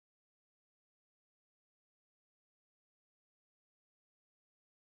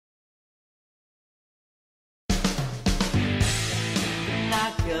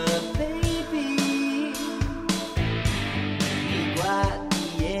like a baby. Mi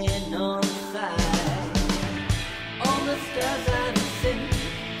guardi e non sai all the stars I've seen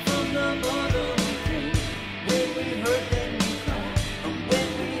from the bottom of the when we hurt then we cry, and when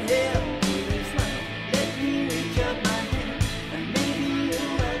we help we smile. Let me reach out my hand, and maybe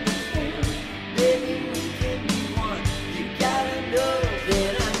you'll understand. Maybe we can be one. You gotta know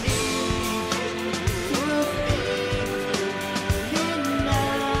that I need you to feel it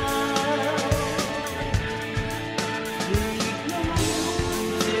now. Please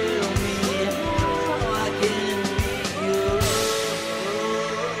tell me how I can be yours.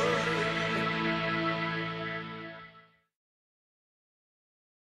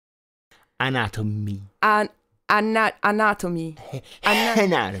 Anatomy. Anatomy.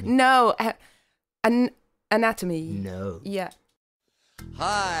 Anatomy. No, anatomy. No. Yeah.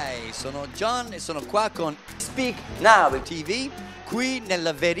 Hi, sono John e sono qua con Speak Now TV, qui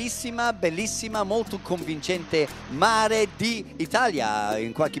nella verissima, bellissima, molto convincente mare di Italia.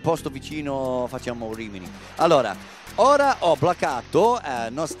 In qualche posto vicino facciamo Rimini. Allora, ora ho bloccato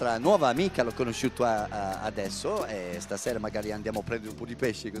nostra nuova amica, l'ho conosciuta adesso e stasera magari andiamo a prendere un po' di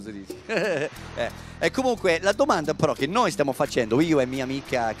pesce, cosa dici? E comunque la domanda però che noi stiamo facendo, io e mia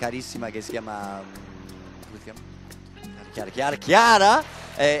amica carissima che si chiama... come si chiama? Chiara,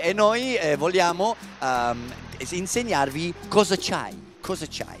 e noi vogliamo insegnarvi cosa c'hai. Cosa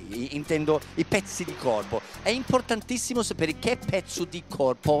c'hai? Intendo i pezzi di corpo. È importantissimo sapere che pezzo di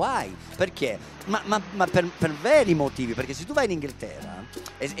corpo hai. Perché? Ma per veri motivi. Perché se tu vai in Inghilterra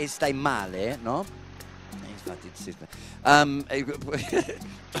e stai male, no? Infatti, sì.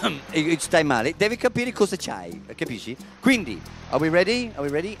 Stai male, devi capire cosa c'hai, capisci? Quindi, are we ready? Are we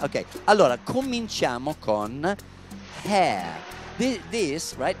ready? Ok, allora cominciamo con hair.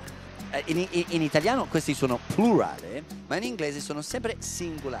 This, right? In italiano questi sono plurale, ma in inglese sono sempre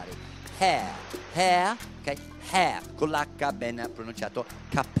singolari. Hair, hair, ok? Hair, con l'H ben pronunciato,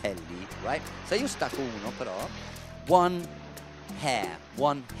 capelli, right? Se io stacco uno però, one hair,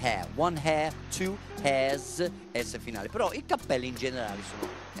 two hairs, S finale. Però i capelli in generale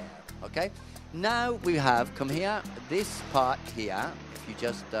sono hair, ok? Now we have, come here, this part here, if you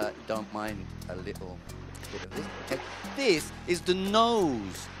just don't mind a little bit of this, okay? This is the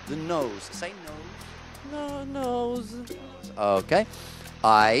nose. The nose. Say nose. No, nose. Okay.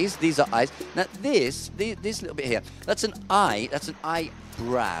 Eyes. These are eyes. Now this little bit here. That's an eye. That's an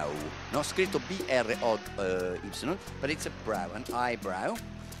eyebrow. Not scritto B-R-O-Y, but it's a brow, an eyebrow.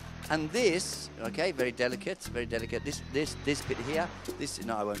 And this, okay, very delicate, very delicate. This bit here. This.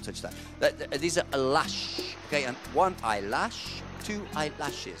 No, I won't touch that. These are a lash. Okay, and one eyelash, two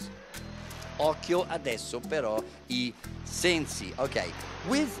eyelashes. Occhio adesso però I sensi, ok?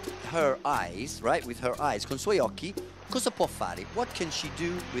 With her eyes, right? With her eyes, con I suoi occhi, cosa può fare? What can she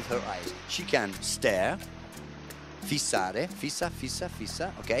do with her eyes? She can stare, fissare,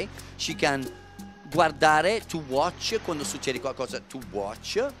 fissa, ok? She can guardare, to watch, quando succede qualcosa, to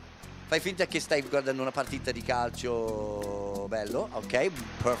watch. Fai finta che stai guardando una partita di calcio, bello, ok?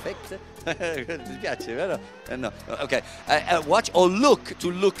 Perfect. Ti piace, vero? No, ok. Watch or look, to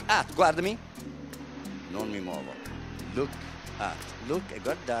look at, guardami. Non mi muovo. Look at. Look e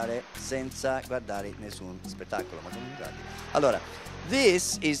guardare senza guardare nessun spettacolo. Ma come guardi? Allora,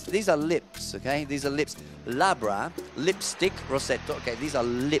 these are lips, ok? These are lips. Labbra, lipstick, rossetto, ok? These are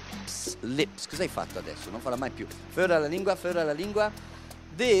lips. Lips. Cosa hai fatto adesso? Non farà mai più. Fuori la lingua, fuori la lingua.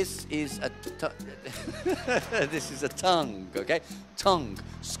 This is a this is a tongue, okay? Tongue.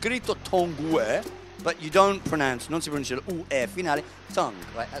 Scritto tongue, but you don't pronounce, non si pronuncia l'ue finale. Tongue,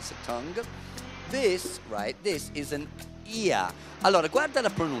 right? That's a tongue. This, right? This is an ear. Allora, guarda la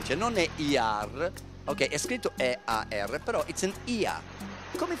pronuncia, non è ear, ok? È scritto E-A-R, però it's an ear.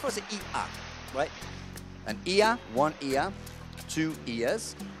 Come fosse I-A, right? An ear, one ear, two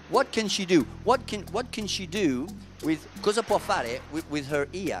ears. What can she do? What can she do with, cosa può fare with her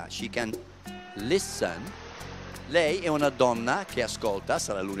ear? She can listen. Lei è una donna che ascolta,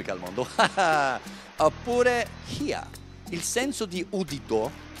 sarà l'unica al mondo. Oppure hear. Il senso di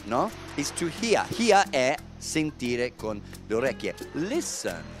udito, no? Is to hear. Hear è sentire con le orecchie.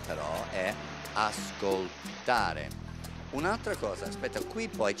 Listen però è ascoltare. Un'altra cosa, aspetta, qui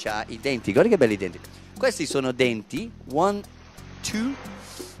poi c'ha i denti. Guarda che belli denti. Questi sono denti. One, two,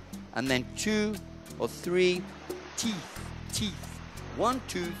 and then two or three teeth. One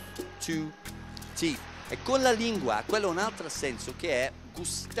tooth, two teeth. E con la lingua, quello è un altro senso che è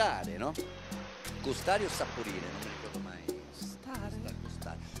gustare, no? Gustare o saporire, non mi ricordo mai.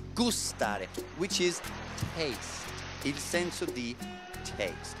 Gustare, which is taste. Il senso di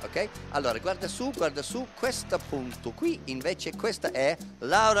taste, ok? Allora, guarda su, questo punto qui, invece questa è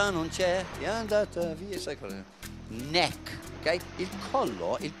Laura non c'è, è andata via, sai cosa? Neck, ok? Il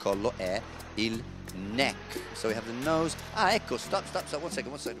collo è il neck. So we have the nose. Ah, ecco, stop. 1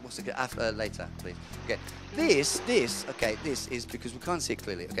 second. After, later, please. Okay. This is because we can't see it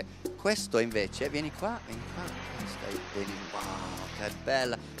clearly. Ok. Questo invece, vieni qua. Wow, che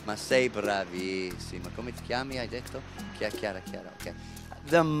bella. Ma sei bravissima. Come ti chiami, hai detto? Chiara, ok.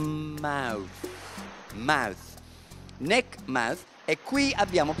 The mouth. Neck, mouth. E qui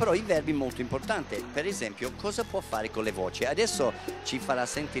abbiamo però i verbi molto importanti. Per esempio, cosa può fare con le voci? Adesso ci farà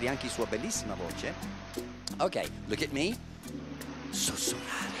sentire anche la sua bellissima voce. Ok, look at me.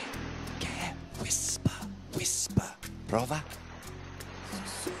 Sussurrare, che è whisper. Prova.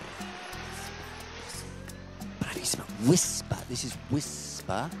 Bravissima. Whisper, this is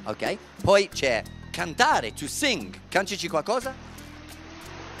whisper. Ok, poi c'è cantare, to sing. Cantaci qualcosa.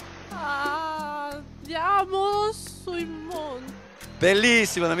 Andiamo sui monti.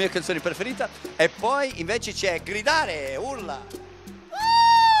 Bellissima, la mia canzone preferita. E poi invece c'è gridare, urla.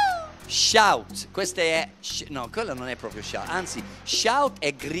 Shout, questa è... no, quello non è proprio shout. Anzi, shout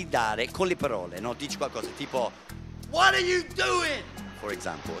è gridare con le parole, no? Dici qualcosa tipo What are you doing? For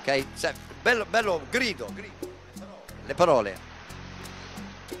example, ok? Bello, grido. Le parole.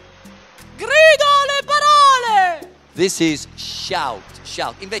 Grido le parole! This is shout.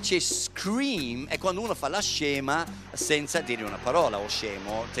 Invece scream è quando uno fa la scema senza dire una parola, o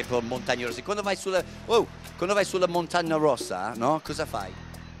scemo, tipo montagna rossa. Quando vai sulla montagna rossa, no? Cosa fai?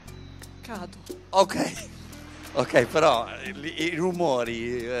 Cado. Ok, però i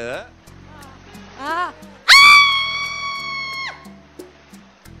rumori...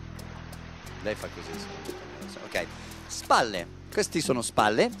 Lei fa così sulla montagna rossa. Ok, spalle. Questi sono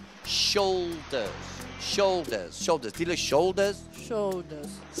spalle. Shoulders, dillo shoulders.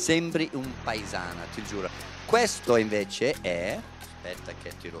 Sembri un paesana, ti giuro. Questo invece è, aspetta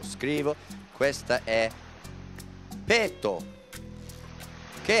che te lo scrivo, questa è petto,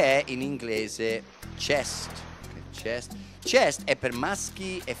 che è in inglese chest. Chest è per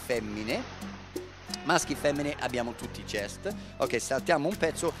maschi e femmine. Maschi e femmine abbiamo tutti chest. Ok, saltiamo un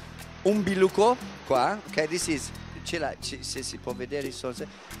pezzo. Umbilico qua. Ok, this is... se si può vedere il sonno.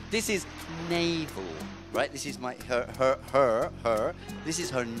 This is navel, right? This is her. This is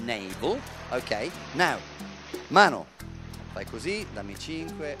her navel. Ok, now, mano. Fai così, dammi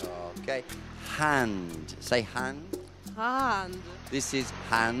 5. Ok, hand. Say hand. Hand. This is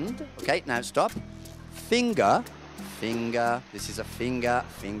hand. Ok, now stop. Finger. This is a finger.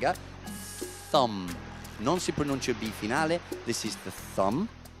 Thumb. Non si pronuncia il B finale. This is the thumb.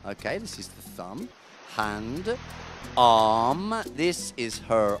 Ok, this is the thumb. Hand. Arm. This is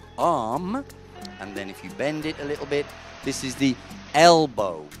her arm. And then if you bend it a little bit, this is the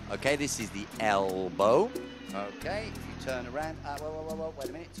elbow. Okay, this is the elbow. Okay, if you turn around, wait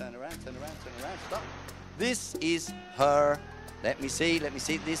a minute, turn around, stop. This is her, let me see,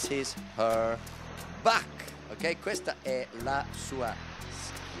 this is her back. Ok, questa è la sua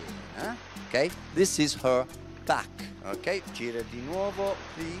schiena. Ok, this is her back. Ok, gira di nuovo,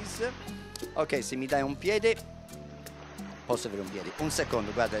 please. Ok, se mi dai un piede, posso avere un piede. Un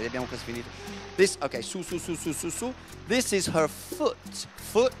secondo, guarda, abbiamo quasi finito. This, ok, su. This is her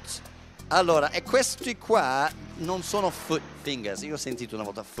foot. Allora, e questi qua non sono foot fingers. Io ho sentito una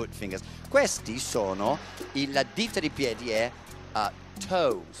volta foot fingers. Questi sono, la dita di piedi è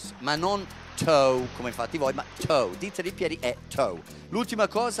toes, ma non toe come fate voi, ma toe. Dita di piedi è toe. L'ultima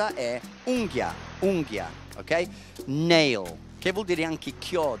cosa è unghia, ok? Nail, che vuol dire anche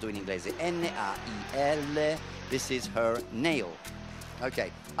chiodo in inglese. Nail. This is her nail. Ok,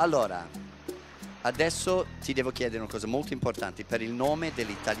 allora, adesso ti devo chiedere una cosa molto importante per il nome degli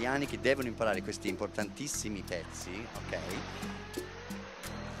italiani che devono imparare questi importantissimi pezzi, ok?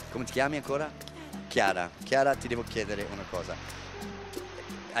 Come ti chiami ancora? Chiara, ti devo chiedere una cosa.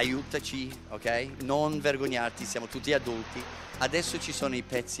 Aiutaci, ok? Non vergognarti, siamo tutti adulti. Adesso ci sono i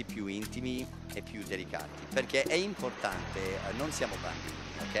pezzi più intimi e più delicati, perché è importante, non siamo bambini,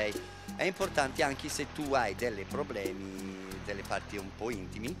 ok? È importante anche se tu hai dei problemi, delle parti un po'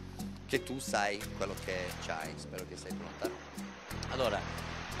 intimi, che tu sai quello che c'hai. Spero che sei pronta. Allora,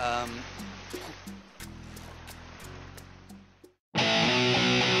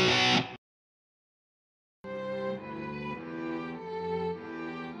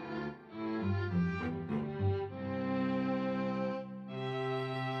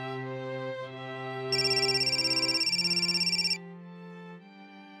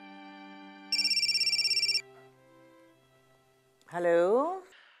 Hello?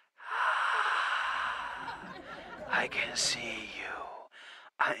 I can see you.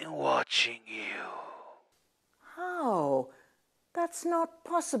 I'm watching you. How? That's not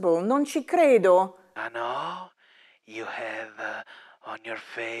possible. Non ci credo. I know you have on your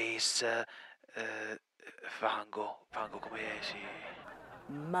face fango. Fango come si...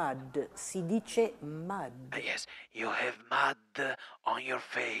 Mud. Si dice mud. Yes, you have mud on your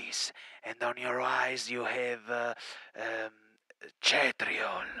face, and on your eyes you have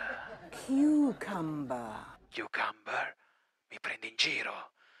cetriol. Cucumber. Cucumber? Mi prendi in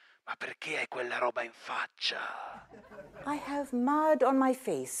giro? Ma perché hai quella roba in faccia? I have mud on my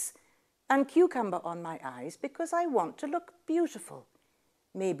face and cucumber on my eyes because I want to look beautiful.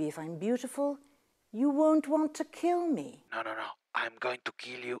 Maybe if I'm beautiful, you won't want to kill me. No. I'm going to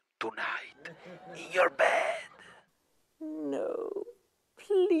kill you tonight. In your bed. No,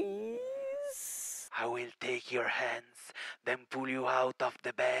 please. I will take your hands, then pull you out of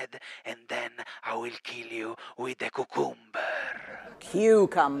the bed, and then I will kill you with a cucumber.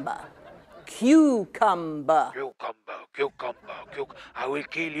 Cucumber. Cucumber. Cucumber. I will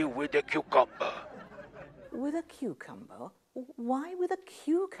kill you with a cucumber. With a cucumber? Why with a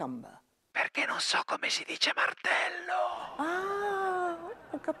cucumber? Perché non so come si dice martello. Ah,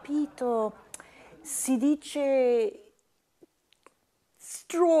 ho capito. Si dice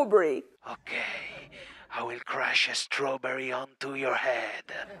strawberry. Okay, I will crush a strawberry onto your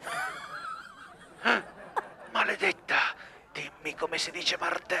head. Maledetta, dimmi come si dice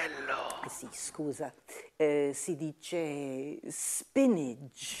martello. Sì, scusa. Si dice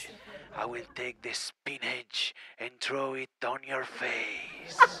spinach. I will take the spinach and throw it on your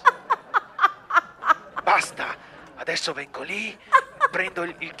face. Basta, adesso vengo lì, prendo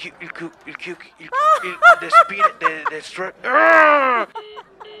the spinach, the strawberry.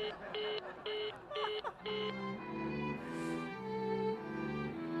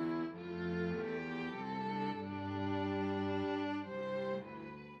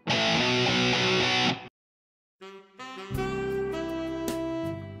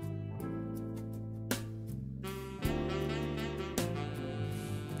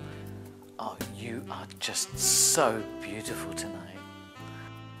 Oh, you are just so beautiful tonight.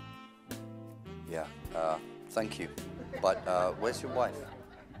 Yeah, thank you. But where's your wife?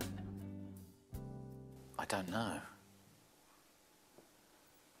 I don't know.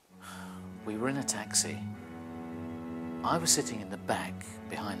 We were in a taxi. I was sitting in the back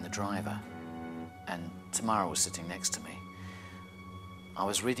behind the driver, and Tamara was sitting next to me. I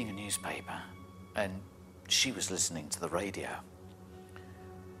was reading a newspaper, and she was listening to the radio.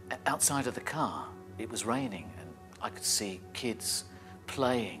 Outside of the car, it was raining, and I could see kids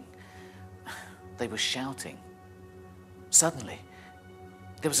playing. They were shouting. Suddenly,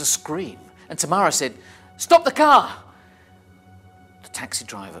 there was a scream, and Tamara said, "Stop the car!" The taxi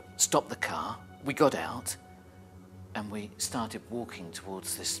driver stopped the car. We got out, and we started walking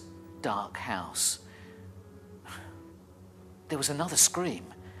towards this dark house. There was another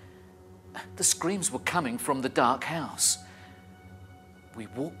scream. The screams were coming from the dark house. We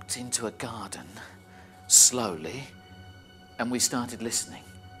walked into a garden, slowly, and we started listening.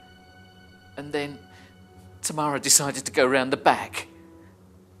 And then Tamara decided to go round the back,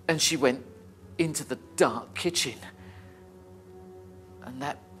 and she went into the dark kitchen. And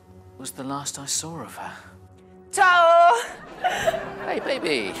that was the last I saw of her. Ciao! Hey,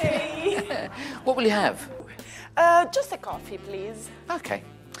 baby. Hey. What will you have? Just a coffee, please. Okay.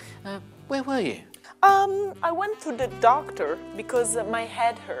 Where were you? I went to the doctor because my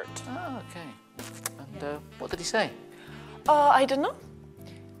head hurt. Oh, okay. And what did he say? I don't know.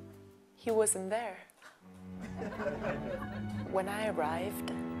 He wasn't there. When I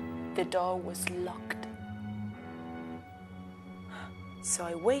arrived, the door was locked. So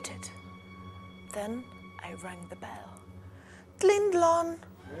I waited. Then I rang the bell. Tlindlon.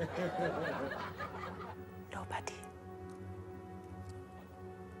 Nobody.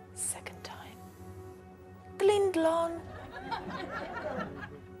 Second time. Glindlon.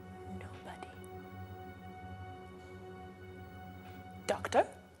 Nobody. Doctor?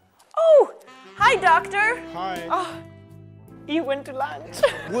 Oh! Hi, doctor! Hi. Oh, you went to lunch.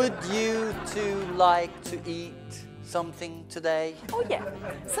 Would you two like to eat something today? Oh, yeah.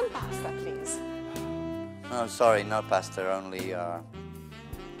 Some pasta, please. Oh, sorry, no pasta, only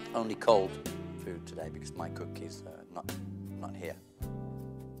cold food today because my cook is not here.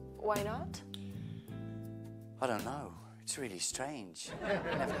 Why not? I don't know. It's really strange.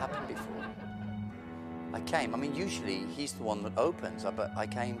 It never happened before. I came. I mean, usually he's the one that opens, but I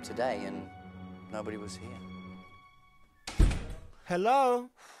came today and nobody was here. Hello?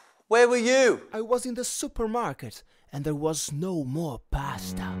 Where were you? I was in the supermarket and there was no more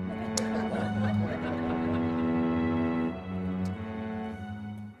pasta.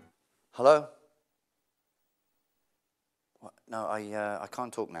 Hello? What? No, I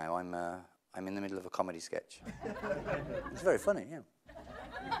can't talk now. I'm in the middle of a comedy sketch. It's very funny, yeah.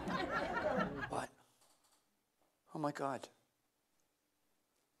 What? Oh my God.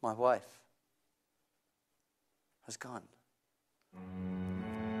 My wife has gone.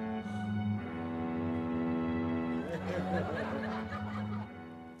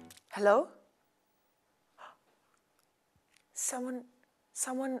 Hello?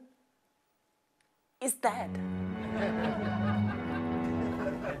 Someone is dead.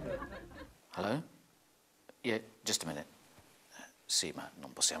 Hello? Yeah, just a minute. Sì, ma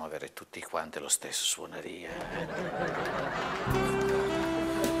non possiamo avere tutti quanti lo stesso suoneria.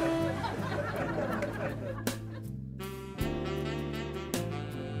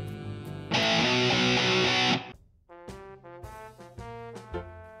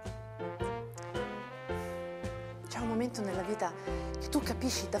 C'è un momento nella vita che tu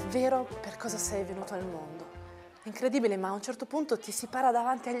capisci davvero per cosa sei venuto al mondo. È incredibile, ma a un certo punto ti si para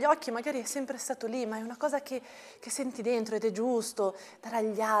davanti agli occhi, magari è sempre stato lì, ma è una cosa che senti dentro ed è giusto, dare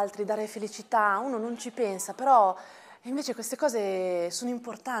agli altri, dare felicità, uno non ci pensa, però invece queste cose sono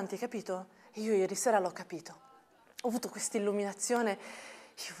importanti, capito? E io ieri sera l'ho capito. Ho avuto questa illuminazione,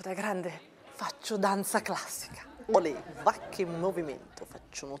 io da grande faccio danza classica. Olè, va che movimento,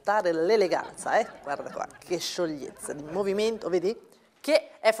 faccio notare l'eleganza, Guarda qua, che sciogliezza di movimento, vedi?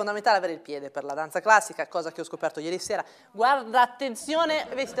 Che è fondamentale avere il piede per la danza classica, cosa che ho scoperto ieri sera. Guarda, attenzione,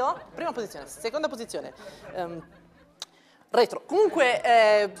 visto? Prima posizione, seconda posizione, retro.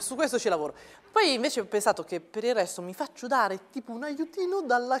 Comunque, su questo ci lavoro. Poi invece ho pensato che per il resto mi faccio dare tipo un aiutino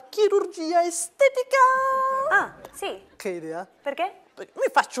dalla chirurgia estetica. Ah, sì. Che idea? Perché? Perché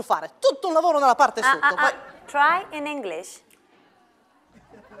mi faccio fare tutto un lavoro nella parte sotto, poi... Try in English.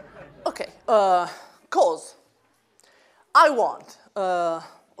 Ok, cause I want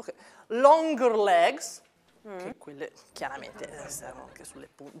longer legs, che quelle chiaramente servono anche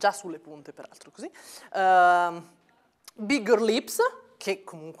già sulle punte peraltro così, bigger lips, che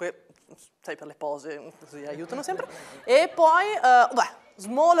comunque sai per le pose così aiutano sempre, e poi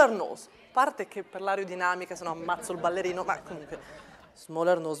smaller nose, a parte che per l'aerodinamica se no ammazzo il ballerino, ma comunque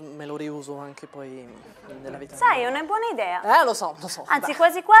smaller nose me lo riuso anche poi nella vita. Sai, è una buona idea. Lo so. Anzi,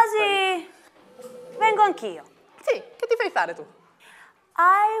 quasi quasi vengo anch'io. Sì, che ti fai fare tu?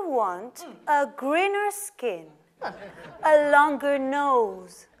 I want a greener skin, a longer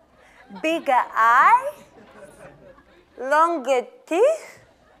nose, bigger eye, longer teeth,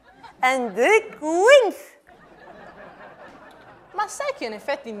 and big wings. Ma sai che in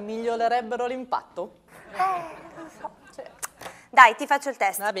effetti migliorerebbero l'impatto? Lo so. Sì. Dai, ti faccio il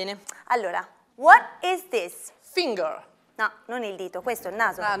test. Va bene. Allora, what is this? Finger. No, non il dito, questo è il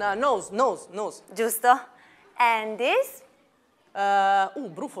naso. No, nose. Giusto? And this?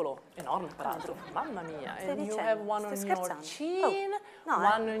 Brufolo. Enorme, peraltro. Mamma mia. Stai And you dicendo? have one on Stai your scherzando? chin, No,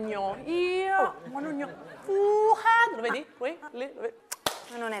 one on your ear, one on your forehead. Lo vedi? Qui? Lì, lo vedi?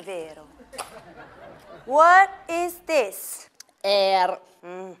 Ma non è vero. What is this? Hair.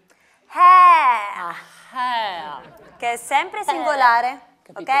 Hair. Hair. Che è sempre singolare.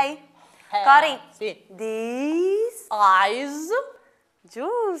 Capito. Ok? Hair. Cori? Sì. This? Eyes.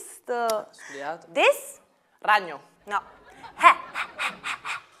 Giusto. Studiato. This? Ragno. No.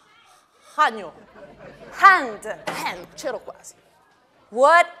 Ragno. Hand. Hand. C'ero quasi.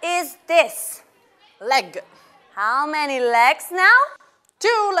 What is this? Leg. How many legs now?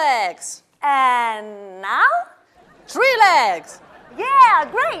 2 legs. And now? 3 legs. Yeah,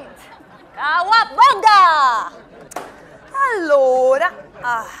 great! Cowabunga! Allora,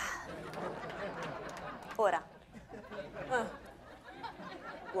 ora,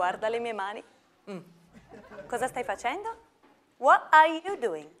 guarda le mie mani. Cosa stai facendo? What are you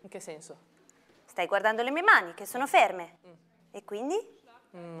doing? In che senso? Stai guardando le mie mani, che sono ferme. E quindi?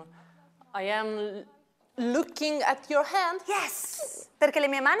 I am looking at your hand. Yes! Perché le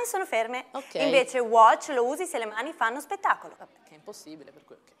mie mani sono ferme. Ok. Invece watch lo usi se le mani fanno spettacolo. Vabbè, che è impossibile, per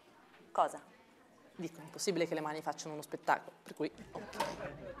cui ok. Cosa? Dico, è impossibile che le mani facciano uno spettacolo, per cui ok.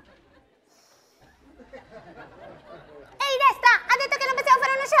 Ehi, Destra! Ha detto che non possiamo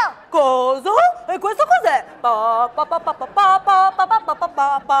fare uno show! Cosa? E questo cos'è?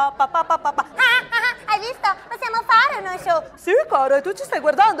 Hai visto? Possiamo fare uno show! Sì, cara, e tu ci stai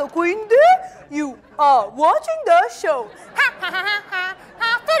guardando, quindi you are watching the show.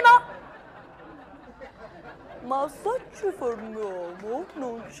 Fermo! Ma se ci fermiamo,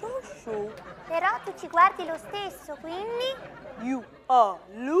 non c'è show. Però tu ci guardi lo stesso, quindi... You are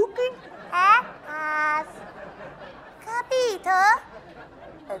looking. Capito?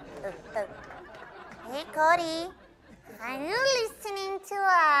 Cori? Are you listening to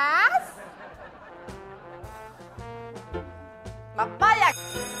us? Ma vai a...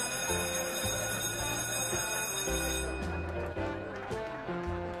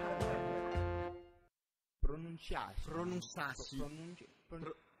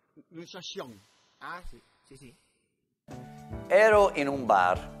 Pronunciazione. Ah, sì, sì, sì. Ero in un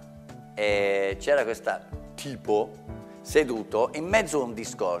bar e c'era questo tipo seduto in mezzo a un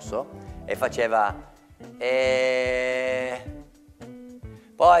discorso e faceva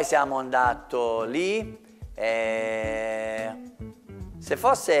poi siamo andati lì e se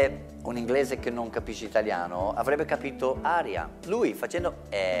fosse un inglese che non capisce italiano avrebbe capito aria. Lui facendo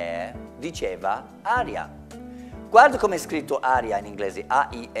diceva aria. Guarda come è scritto aria in inglese,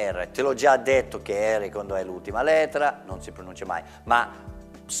 A-I-R. Te l'ho già detto che R quando è l'ultima lettera non si pronuncia mai, ma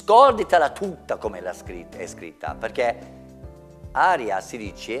scorditela tutta come è scritta, perché aria si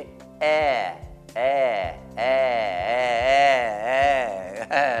dice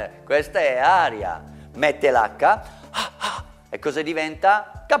questa è aria. Mette l'H e cosa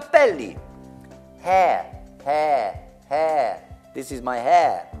diventa? Cappelli. Hair. This is my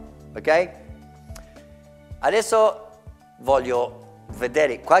hair, ok? Adesso voglio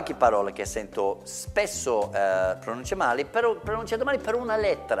vedere qualche parola che sento spesso pronunciate male per una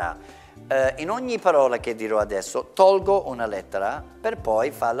lettera. In ogni parola che dirò adesso tolgo una lettera per poi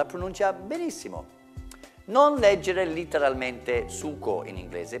farla pronunciare benissimo. Non leggere letteralmente succo in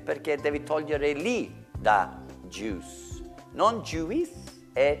inglese perché devi togliere lì da juice. Non juice,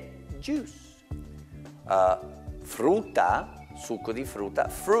 è juice. Frutta, succo di frutta,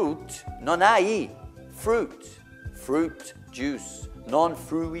 fruit, non ha i. Fruit juice, non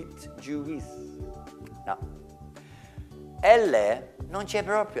fruit juice. No. L non c'è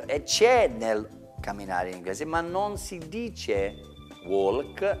proprio, e c'è nel camminare in inglese, ma non si dice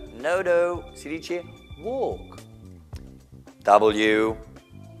walk, no, si dice walk. W,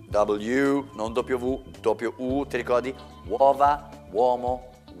 non W, ti ricordi? Uova,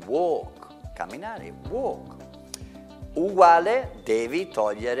 uomo, walk, camminare, walk. Uguale, devi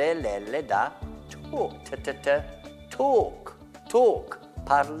togliere l'L da talk,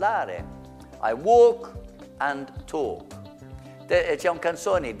 parlare. I walk and talk. C'è una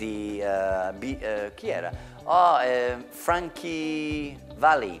canzone di, chi era? Frankie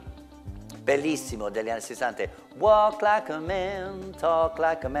Valli, bellissimo, degli anni 60. Walk like a man, talk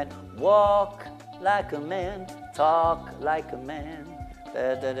like a man, walk like a man, talk like a man.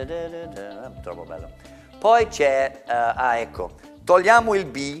 Troppo bello. Poi c'è, ecco, togliamo il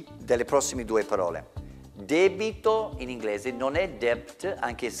B delle prossime due parole. Debito in inglese non è debt,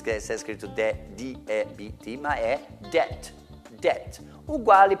 anche se è scritto D-E-B-T, ma è debt.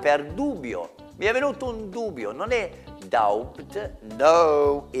 Uguali per dubbio. Mi è venuto un dubbio, non è doubt,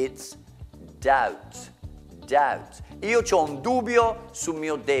 no, it's doubt. Io ho un dubbio sul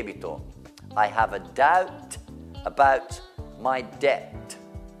mio debito. I have a doubt about my debt.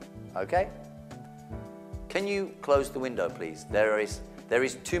 Okay? Can you close the window, please? There is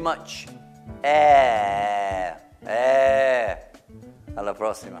too much air. Alla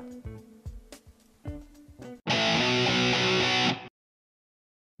prossima.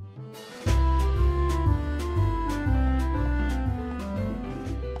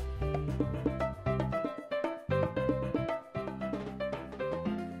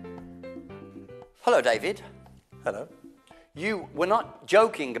 Hello, David. Hello. You were not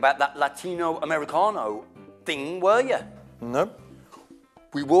joking about that Latino Americano thing, were you? No.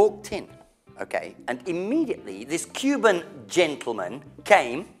 We walked in, okay, and immediately this Cuban gentleman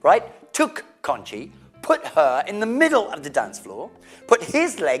came, right, took Conchi, put her in the middle of the dance floor, put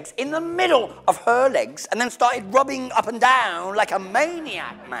his legs in the middle of her legs, and then started rubbing up and down like a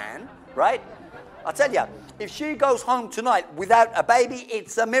maniac, man, right? I'll tell you, if she goes home tonight without a baby,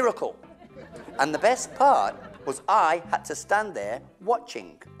 it's a miracle. And the best part was I had to stand there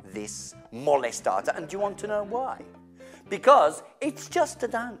watching this molestator, and do you want to know why? Because it's just a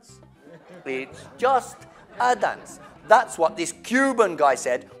dance. It's just a dance. That's what this Cuban guy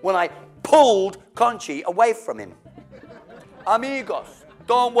said when I pulled Conchi away from him. Amigos,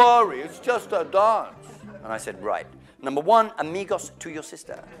 don't worry, it's just a dance. And I said, right. Number one, amigos to your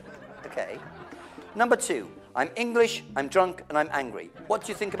sister. Okay. Number two, I'm English, I'm drunk, and I'm angry. What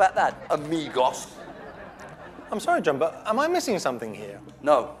do you think about that, amigos? I'm sorry, John, but am I missing something here?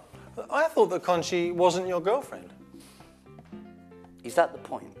 No. I thought that Conchi wasn't your girlfriend. Is that the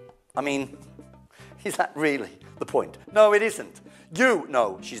point? I mean, is that really the point? No, it isn't. You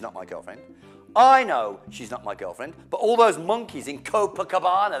know she's not my girlfriend. I know she's not my girlfriend, but all those monkeys in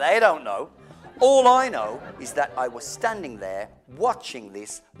Copacabana, they don't know. All I know is that I was standing there watching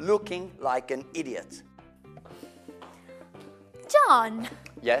this, looking like an idiot. John,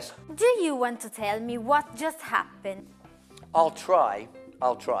 Yes? do you want to tell me what just happened? I'll try.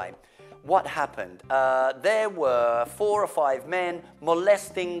 What happened? There were 4 or 5 men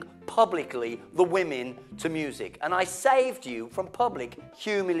molesting publicly the women to music, and I saved you from public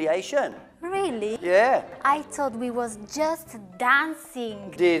humiliation. Really? Yeah. I thought we was just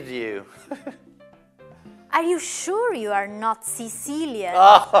dancing. Did you? Are you sure you are not Sicilian?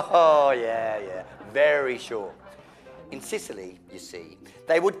 Oh, yeah. Very sure. In Sicily, you see,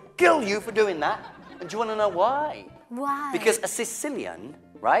 they would kill you for doing that. And do you want to know why? Why? Because a Sicilian,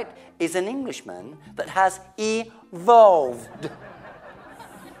 right, is an Englishman that has evolved.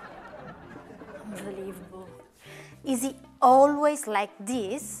 Unbelievable. Is he always like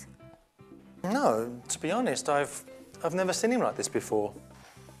this? No, to be honest, I've never seen him like this before.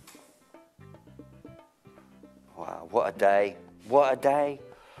 Wow, what a day. What a day.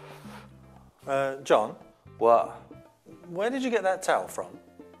 John, What? where did you get that towel from?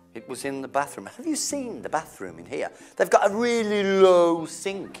 It was in the bathroom. Have you seen the bathroom in here? They've got a really low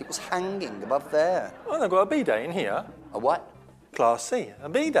sink. It was hanging above there. Oh, they've got a bidet in here. A what? Class C, a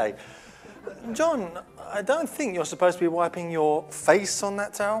bidet. John, I don't think you're supposed to be wiping your face on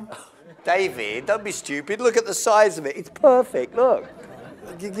that towel. David, don't be stupid. Look at the size of it. It's perfect. Look.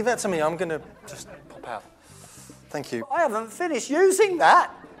 Give that to me. I'm going to just pop out. Thank you. I haven't finished using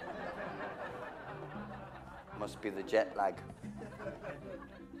that. Must be the jet lag.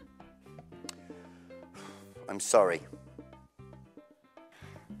 I'm sorry.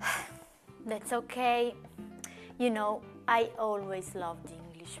 That's okay. You know, I always loved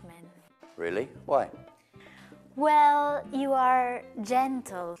Englishmen. Really? Why? Well, you are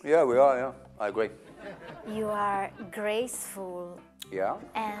gentle. Yeah, we are, yeah. I agree. You are graceful. Yeah?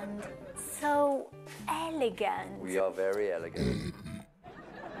 And so elegant. We are very elegant.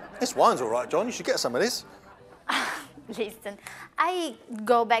 This wine's all right, John. You should get some of this. Listen, I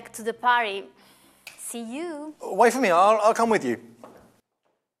go back to the party. See you. Wait for me. I'll come with you.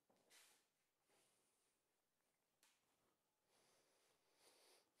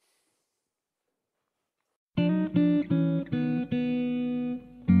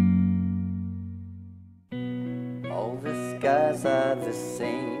 All the skies are the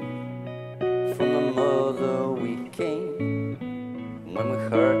same. From the mother we came. When we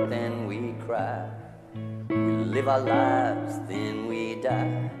hurt, then we cry. We live our lives, then we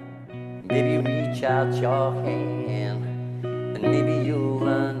die. Baby, reach out your hand, and maybe you'll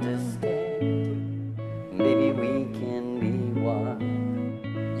understand. Maybe we can be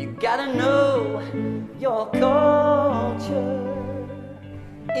one. You gotta know your culture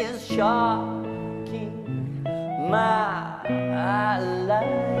is shocking my life,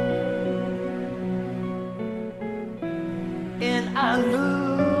 and I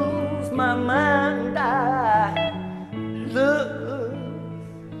lose my mind. I lose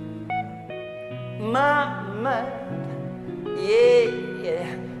my mind, yeah.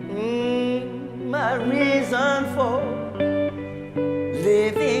 My reason for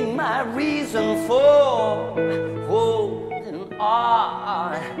living, my reason for holding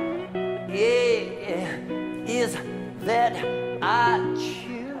on, yeah, is that I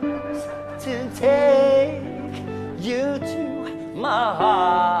choose to take you to my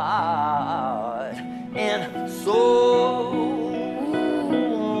heart and soul.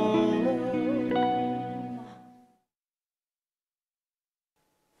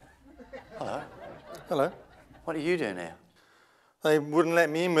 Hello. Hello. What are you doing here? They wouldn't let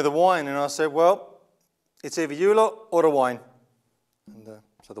me in with the wine, and I said, well, it's either you lot or the wine. And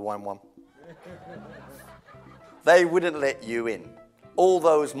so the wine won. They wouldn't let you in. All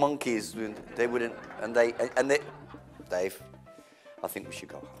those monkeys, they wouldn't, and they, Dave, I think we should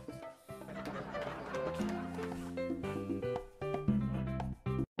go home.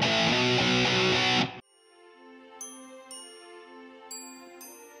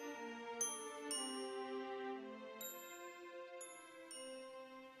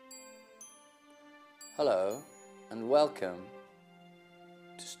 Hello, and welcome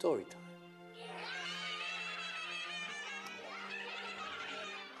to Story Time.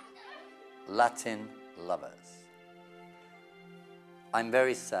 Latin lovers. I'm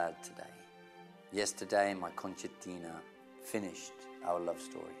very sad today. Yesterday, my concertina finished our love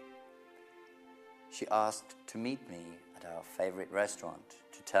story. She asked to meet me at our favorite restaurant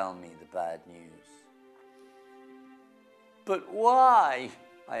to tell me the bad news. But why?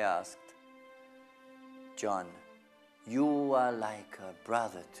 I asked. John, you are like a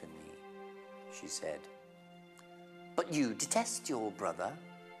brother to me, she said. But you detest your brother,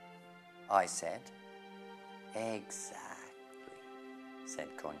 I said. Exactly, said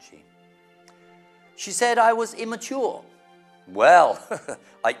Conchi. She said I was immature, Well,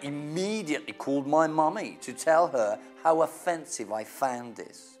 I immediately called my mummy to tell her how offensive I found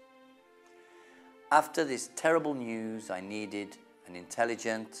this. After this terrible news, I needed an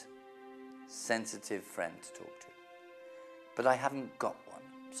intelligent, sensitive friend to talk to. But I haven't got one,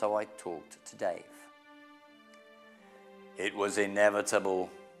 so I talked to Dave. It was inevitable,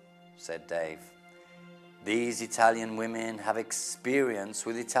 said Dave. These Italian women have experience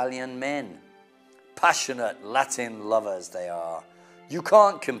with Italian men. Passionate Latin lovers they are. You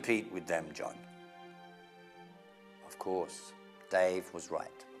can't compete with them, John. Of course, Dave was right.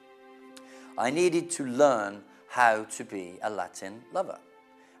 I needed to learn how to be a Latin lover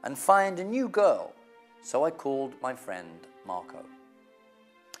and find a new girl, so I called my friend Marco.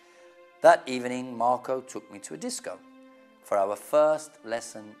 That evening, Marco took me to a disco for our first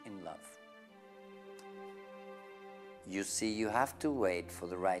lesson in love. You see, you have to wait for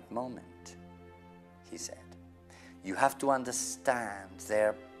the right moment, he said. You have to understand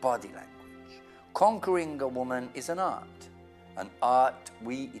their body language. Conquering a woman is an art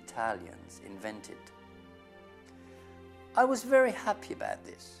we Italians invented. I was very happy about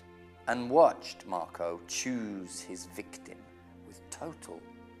this and watched Marco choose his victim with total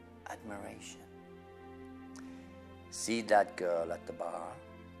admiration. See that girl at the bar?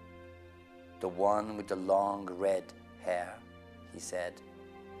 The one with the long red hair, he said.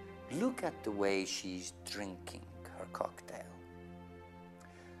 Look at the way she's drinking her cocktail.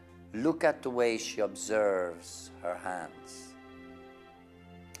 Look at the way she observes her hands.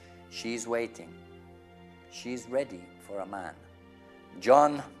 She's waiting. She's ready for a man.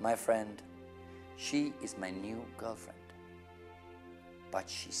 John, my friend, she is my new girlfriend. But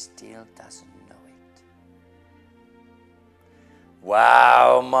she still doesn't know it.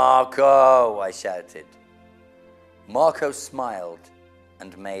 Wow, Marco, I shouted. Marco smiled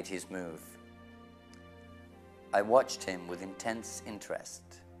and made his move. I watched him with intense interest.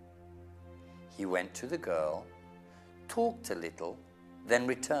 He went to the girl, talked a little, then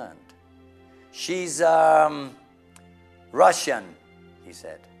returned. She's Russian, he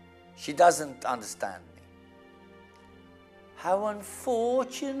said. She doesn't understand me. How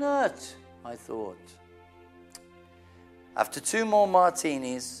unfortunate, I thought. After 2 more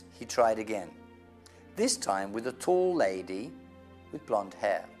martinis, he tried again. This time with a tall lady with blonde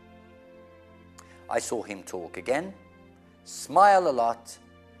hair. I saw him talk again, smile a lot,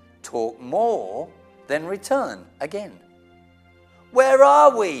 talk more, then return again. Where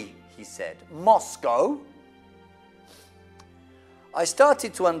are we? He said. Moscow? I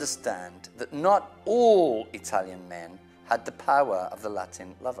started to understand that not all Italian men had the power of the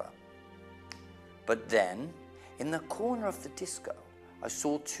Latin lover. But then, in the corner of the disco, I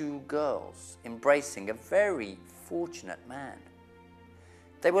saw 2 girls embracing a very fortunate man.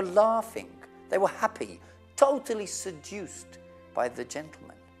 They were laughing, they were happy, totally seduced by the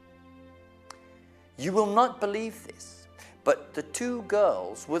gentleman. You will not believe this, but the 2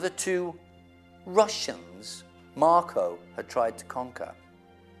 girls were the 2 Russians Marco had tried to conquer.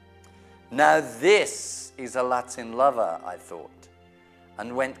 Now this is a Latin lover, I thought,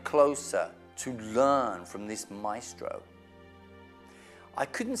 and went closer to learn from this maestro. I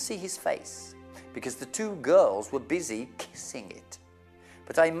couldn't see his face because the 2 girls were busy kissing it,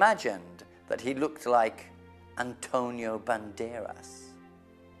 but I imagined that he looked like Antonio Banderas.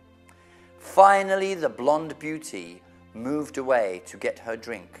 Finally, the blonde beauty moved away to get her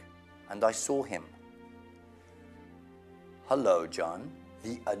drink, and I saw him. Hello, John,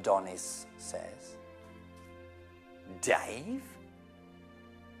 the Adonis says. Dave?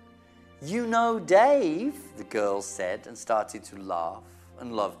 You know Dave, the girl said, and started to laugh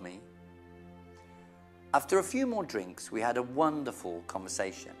and love me. After a few more drinks, we had a wonderful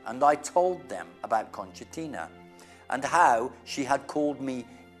conversation, and I told them about Concertina and how she had called me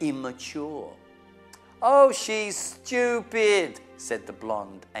immature. Oh, she's stupid, said the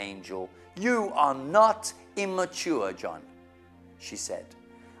blonde angel. You are not immature, John, she said.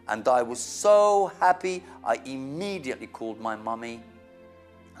 And I was so happy, I immediately called my mummy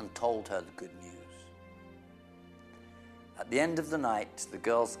and told her the good news. At the end of the night, the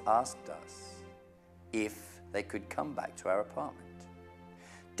girls asked us if they could come back to our apartment.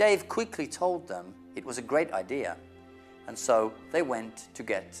 Dave quickly told them it was a great idea, and so they went to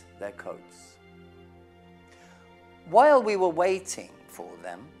get their coats. While we were waiting for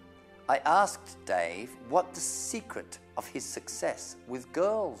them, I asked Dave what the secret of his success with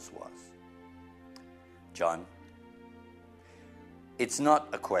girls was. John, it's not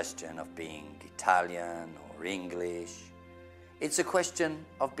a question of being Italian or English. It's a question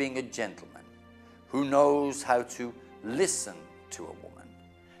of being a gentleman who knows how to listen to a woman,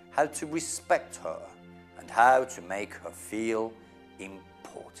 how to respect her, and how to make her feel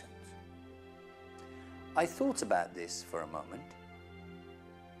important. I thought about this for a moment.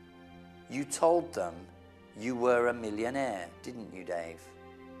 You told them you were a millionaire, didn't you, Dave?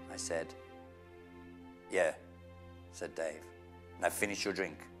 I said. Yeah, said Dave. Now finish your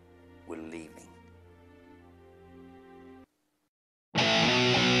drink. We're leaving.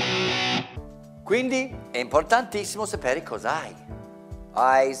 Quindi è importantissimo sapere cosa hai.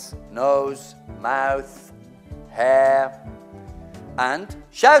 Eyes, nose, mouth, hair, and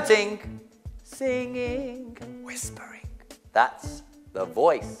shouting, singing, whispering. That's the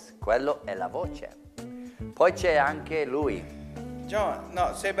voice. Quello è la voce. Poi c'è anche lui. John,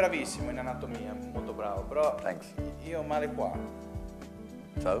 no, sei bravissimo in anatomia, molto bravo, però Thanks. io ho male qua.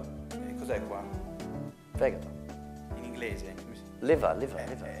 So? Cos'è qua? Fegato. In inglese? Liver.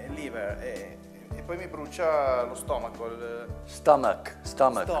 Liver, e poi mi brucia lo stomaco. Stomach.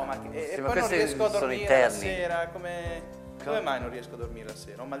 E Sì, poi ma non questi riesco a sono dormire la interni. sera, come mai non riesco a dormire la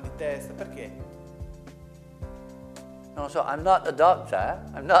sera? Ho mal di testa, perché? Non lo so, I'm not a doctor.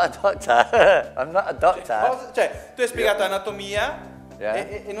 I'm not a doctor. Cioè, tu hai spiegato anatomia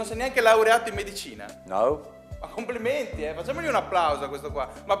e non sei neanche laureato in medicina. No. Ma complimenti, facciamogli un applauso a questo qua.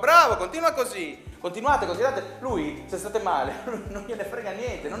 Ma bravo, continua così. Continuate. Lui, se state male, non gliene frega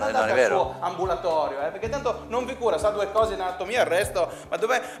niente. Non andate al suo ambulatorio, perché tanto non vi cura, sa due cose in anatomia, il resto. Ma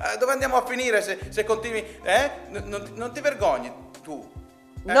dove andiamo a finire se continui? Non ti vergogni, tu?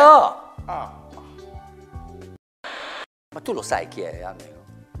 No! Ah. Ma tu lo sai chi è, almeno?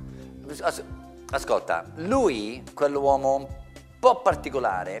 Ascolta, lui, quell'uomo un po'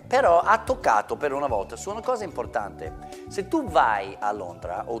 particolare, però ha toccato per una volta su una cosa importante. Se tu vai a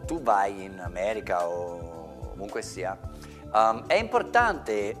Londra o tu vai in America o ovunque sia, è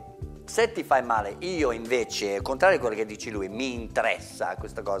importante, se ti fai male, io invece, al contrario di quello che dici lui, mi interessa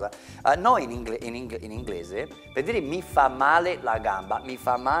questa cosa. Noi in inglese, per dire mi fa male la gamba, mi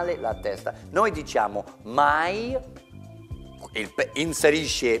fa male la testa, noi diciamo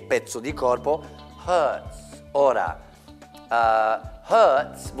inserisce pezzo di corpo, hurts. Ora,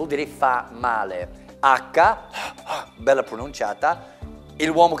 hurts vuol dire fa male. H, bella pronunciata,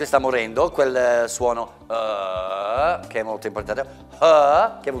 l'uomo che sta morendo, quel suono che è molto importante,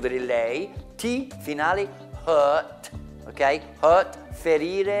 che vuol dire lei, T finale, hurt, ok? Hurt,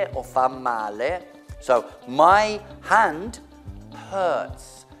 ferire o fa male. So, my hand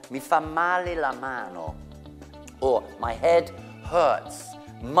hurts, mi fa male la mano. Or my head hurts.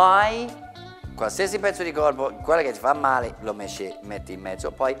 Qualsiasi pezzo di corpo, quello che ti fa male, lo metti in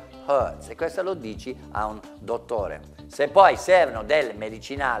mezzo, poi hurts. E questo lo dici a un dottore. Se poi servono delle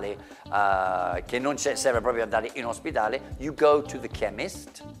medicinali che non serve proprio andare in ospedale, you go to the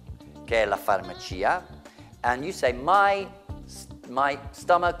chemist, che è la farmacia, and you say my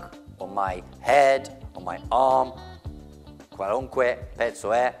stomach, or my head, or my arm, qualunque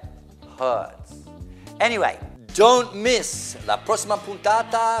pezzo è, hurts. Anyway, don't miss la prossima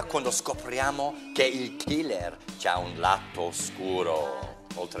puntata quando scopriamo che il killer c'ha un lato oscuro,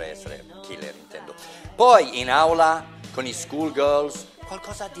 oltre ad essere killer intendo. Poi in aula con i schoolgirls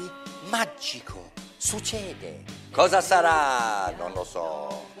qualcosa di magico succede. Cosa sarà? Non lo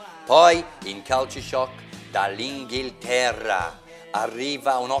so. Poi in Culture Shock dall'Inghilterra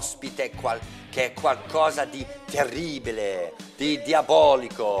arriva un ospite che è qualcosa di terribile, di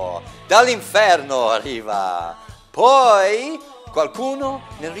diabolico, dall'inferno arriva. Poi qualcuno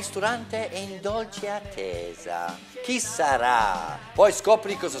nel ristorante è in dolce attesa. Chi sarà? Poi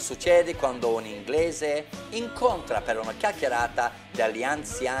scopri cosa succede quando un inglese incontra per una chiacchierata degli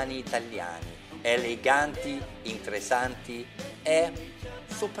anziani italiani, eleganti, interessanti e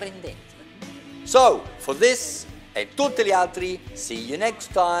sorprendenti. So, for this e tutti gli altri, see you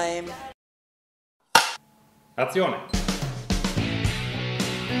next time. Azione!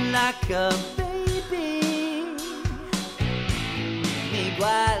 Like a baby, mi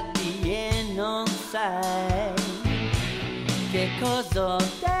guardi e non sai che cosa ho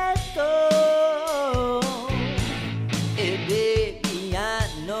detto. E baby, I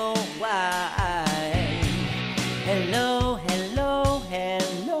know why. Hello, hello,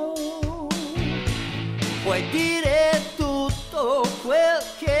 hello. Puoi dire tutto quel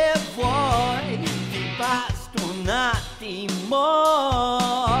che vuoi, ti basta un attimo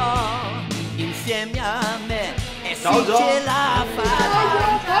insieme a me e Ciao, si ce la fai.